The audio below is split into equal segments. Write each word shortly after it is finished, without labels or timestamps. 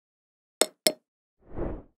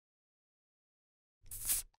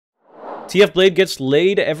TF Blade gets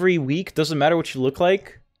laid every week. Doesn't matter what you look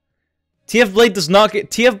like. TF Blade does not get...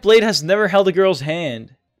 TF Blade has never held a girl's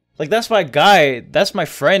hand. Like, that's my guy. That's my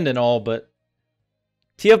friend and all, but...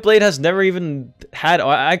 TF Blade has never even had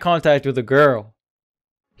eye contact with a girl.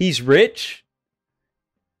 He's rich.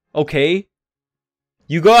 Okay.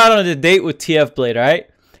 You go out on a date with TF Blade, right?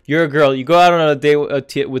 You're a girl. You go out on a date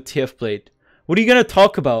with TF Blade. What are you going to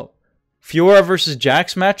talk about? Fiora versus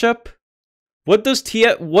Jax matchup? What is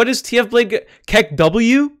TF Blade... Keck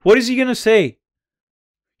W? What is he going to say?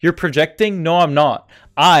 You're projecting? No, I'm not.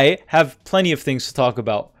 I have plenty of things to talk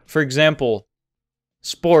about. For example,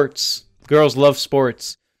 sports. Girls love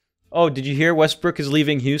sports. Oh, did you hear Westbrook is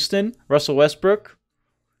leaving Houston? Russell Westbrook?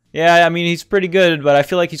 Yeah, I mean, he's pretty good, but I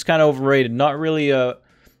feel like he's kind of overrated. Not really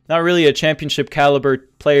a championship caliber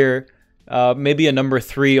player. Maybe a number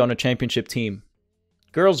 3 on a championship team.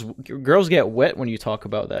 Girls get wet when you talk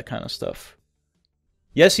about that kind of stuff.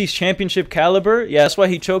 Yes, he's championship caliber. Yeah, that's why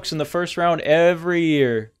he chokes in the first round every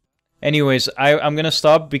year. Anyways, I'm gonna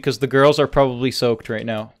stop because the girls are probably soaked right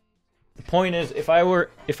now. The point is, if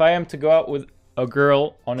I am to go out with a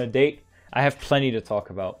girl on a date, I have plenty to talk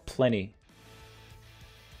about. Plenty.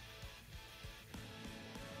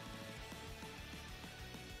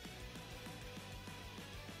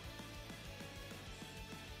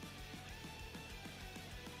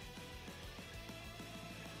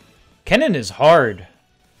 Kennen is hard.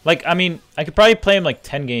 Like, I mean, I could probably play him like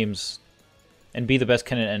 10 games and be the best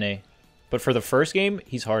Kennen NA. But for the first game,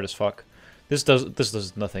 he's hard as fuck. This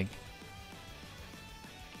does nothing.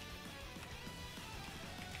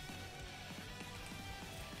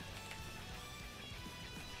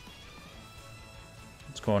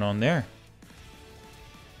 What's going on there?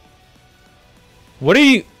 What are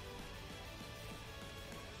you...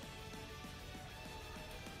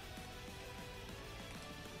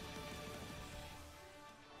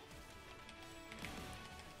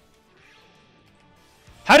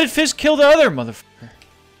 How did Fizz kill the other motherfucker?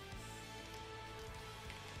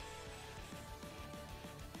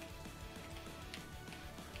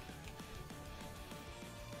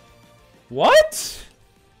 What?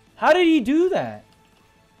 How did he do that?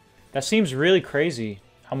 That seems really crazy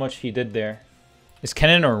how much he did there. Is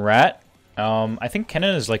Kennen a rat? I think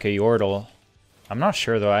Kennen is like a Yordle. I'm not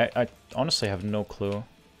sure though. I honestly have no clue.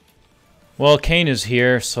 Well, Kane is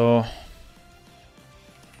here, so...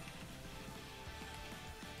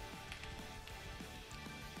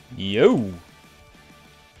 Yo!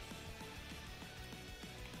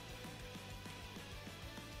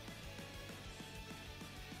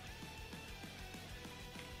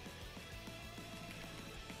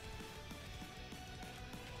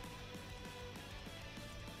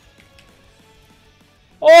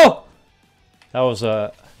 Oh! That was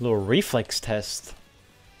a little reflex test.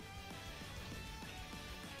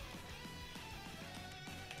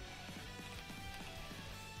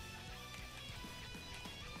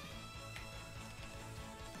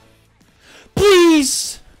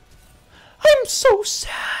 Please! I'm so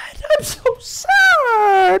sad. I'm so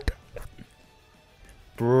sad.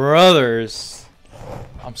 Brothers.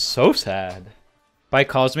 I'm so sad. By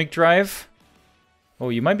Cosmic Drive? Oh,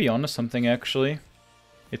 you might be onto something, actually.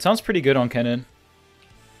 It sounds pretty good on Kennen.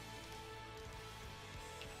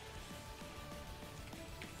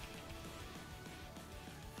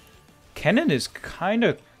 Kennen is kind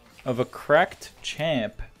of a cracked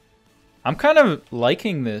champ. I'm kind of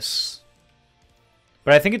liking this.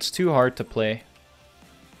 But I think it's too hard to play.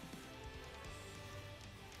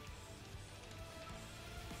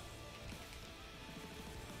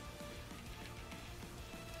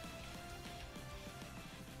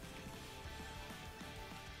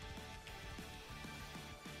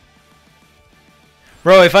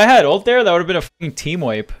 Bro, if I had ult there, that would have been a fucking team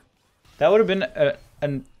wipe. That would have been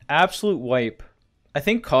an absolute wipe. I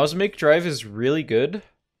think Cosmic Drive is really good.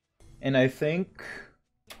 And I think...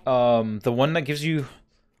 the one that gives you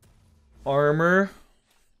armor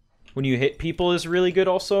when you hit people is really good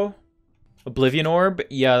also. Oblivion Orb,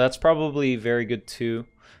 yeah, that's probably very good too.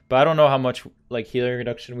 But I don't know how much like healing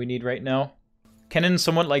reduction we need right now. Kennen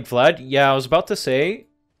somewhat like Vlad? Yeah, I was about to say,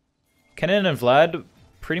 Kennen and Vlad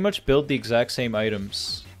pretty much build the exact same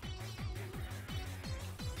items.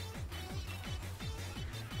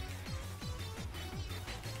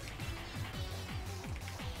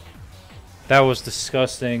 That was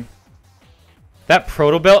disgusting. That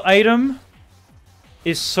Proto Belt item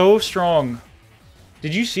is so strong.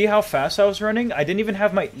 Did you see how fast I was running? I didn't even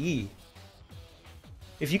have my E.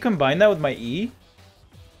 If you combine that with my E...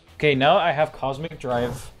 Okay, now I have Cosmic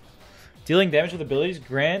Drive. Dealing damage with abilities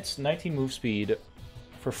grants 19 move speed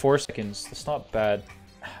for 4 seconds. That's not bad.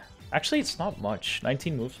 Actually, it's not much.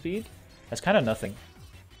 19 move speed? That's kind of nothing.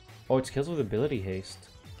 Oh, it's kills with ability haste.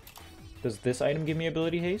 Does this item give me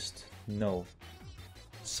ability haste? No.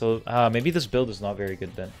 So, maybe this build is not very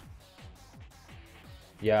good then.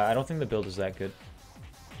 Yeah, I don't think the build is that good.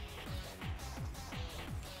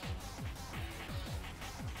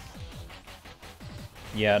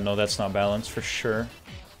 Yeah, no, that's not balanced for sure.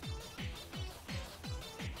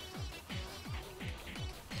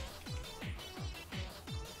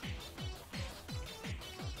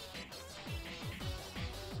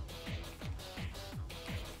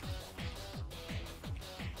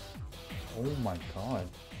 Oh my god.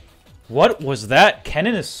 What was that?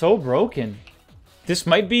 Kennen is so broken. This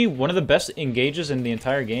might be one of the best engages in the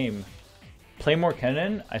entire game. Play more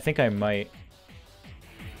Kennen? I think I might.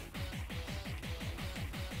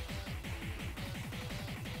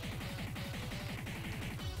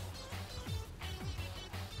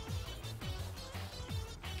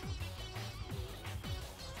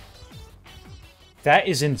 That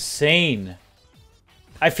is insane.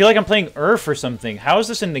 I feel like I'm playing Earth or something. How is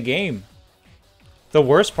this in the game? The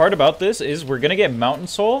worst part about this is we're going to get Mountain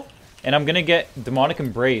Soul, and I'm going to get Demonic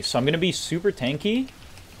Embrace. So I'm going to be super tanky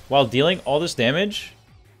while dealing all this damage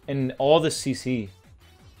and all this CC.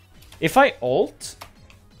 If I ult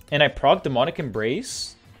and I proc Demonic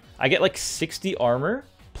Embrace, I get like 60 armor.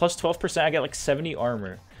 Plus 12%, I get like 70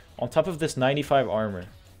 armor. On top of this 95 armor.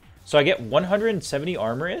 So I get 170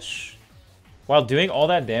 armor-ish while doing all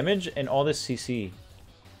that damage and all this CC.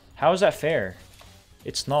 How is that fair?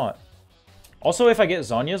 It's not. Also, if I get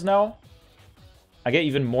Zhonya's now, I get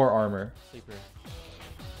even more armor. Sleeper.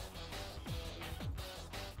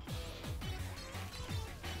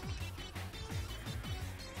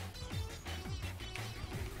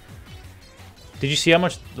 Did you see how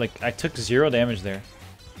much, like, I took 0 damage there?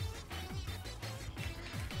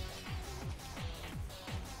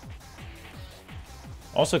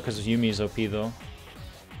 Also because Yumi's OP though.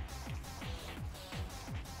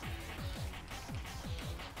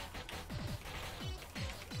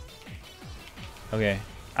 Okay.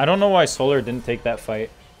 I don't know why Solar didn't take that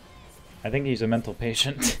fight. I think he's a mental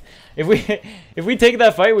patient. if we take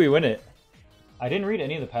that fight, we win it. I didn't read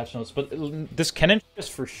any of the patch notes, but this Kennen is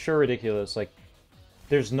for sure ridiculous. Like,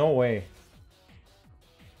 there's no way.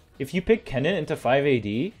 If you pick Kennen into 5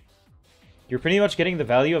 AD, you're pretty much getting the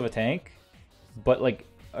value of a tank, but like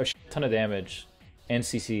a shit ton of damage and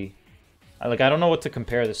CC. I don't know what to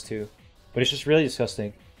compare this to, but it's just really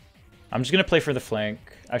disgusting. I'm just gonna play for the flank.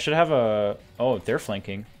 I should have a... Oh, they're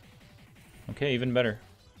flanking. Okay, even better.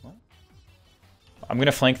 What? I'm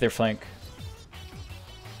gonna flank their flank.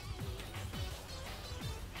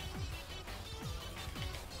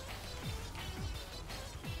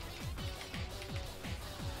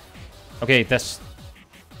 Okay, that's...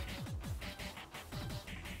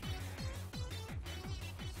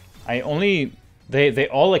 I only... They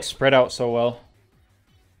all like spread out so well.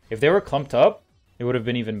 If they were clumped up, it would have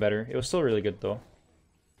been even better. It was still really good though.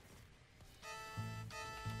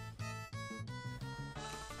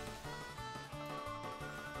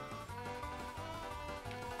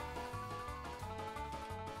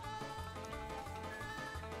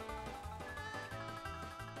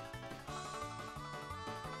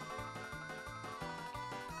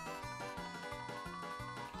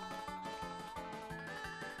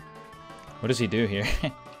 What does he do here?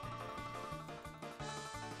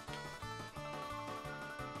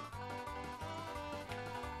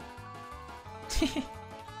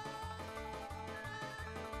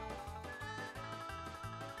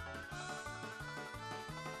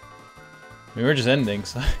 We were just ending,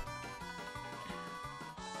 so...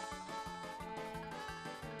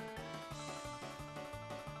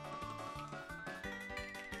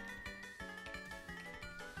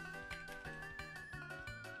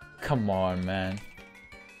 Come on, man.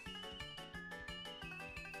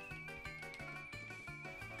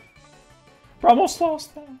 Bro, almost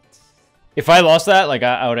lost that. If I lost that, like,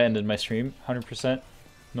 I would have ended my stream. 100%.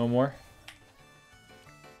 No more.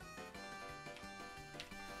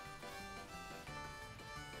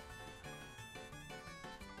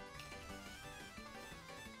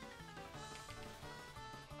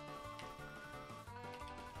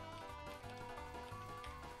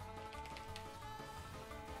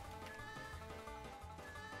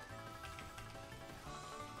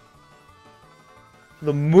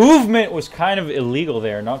 The movement was kind of illegal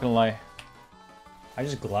there, not gonna lie. I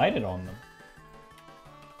just glided on them.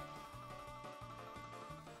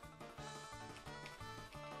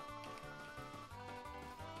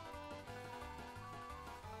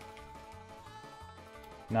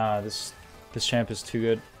 Nah, this champ is too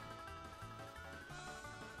good.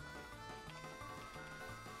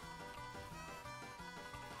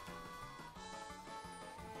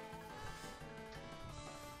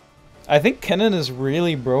 I think Kennen is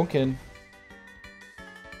really broken.